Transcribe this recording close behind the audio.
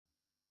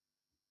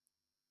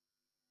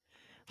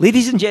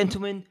Ladies and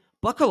gentlemen,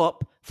 buckle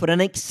up for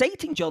an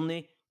exciting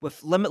journey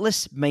with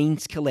Limitless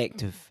Minds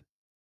Collective.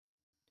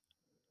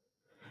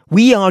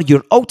 We are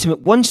your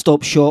ultimate one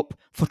stop shop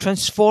for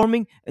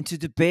transforming into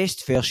the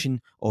best version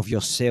of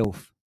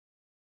yourself.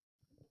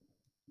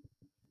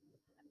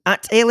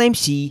 At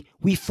LMC,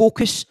 we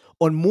focus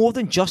on more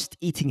than just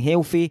eating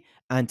healthy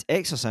and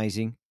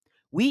exercising.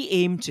 We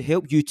aim to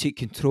help you take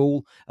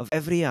control of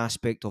every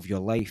aspect of your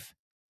life,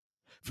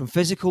 from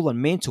physical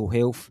and mental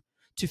health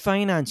to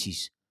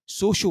finances,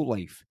 social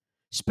life,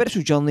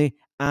 spiritual journey,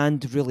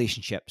 and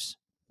relationships.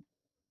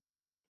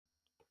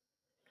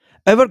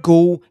 Our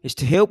goal is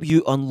to help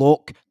you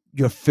unlock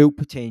your full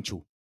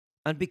potential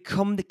and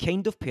become the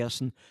kind of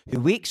person who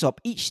wakes up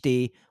each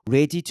day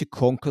ready to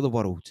conquer the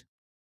world.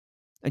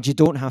 And you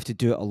don't have to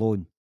do it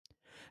alone.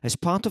 As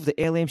part of the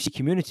LMC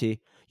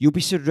community, you'll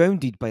be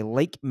surrounded by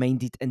like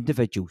minded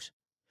individuals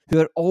who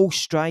are all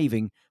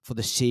striving for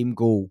the same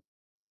goal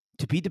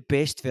to be the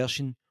best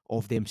version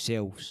of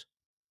themselves.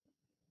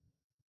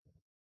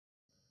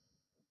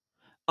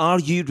 Are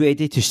you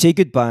ready to say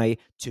goodbye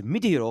to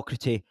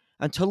mediocrity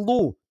and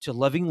hello to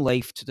living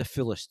life to the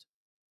fullest?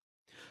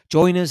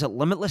 Join us at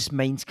Limitless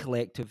Minds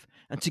Collective,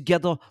 and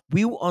together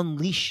we'll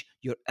unleash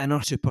your inner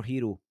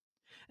superhero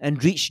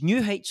and reach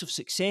new heights of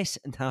success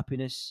and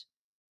happiness.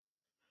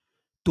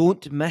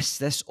 Don't miss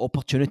this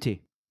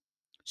opportunity.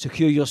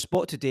 Secure your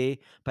spot today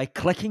by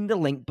clicking the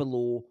link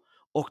below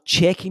or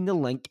checking the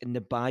link in the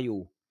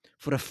bio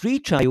for a free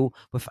trial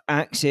with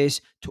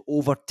access to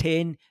over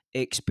 10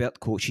 expert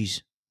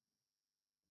coaches.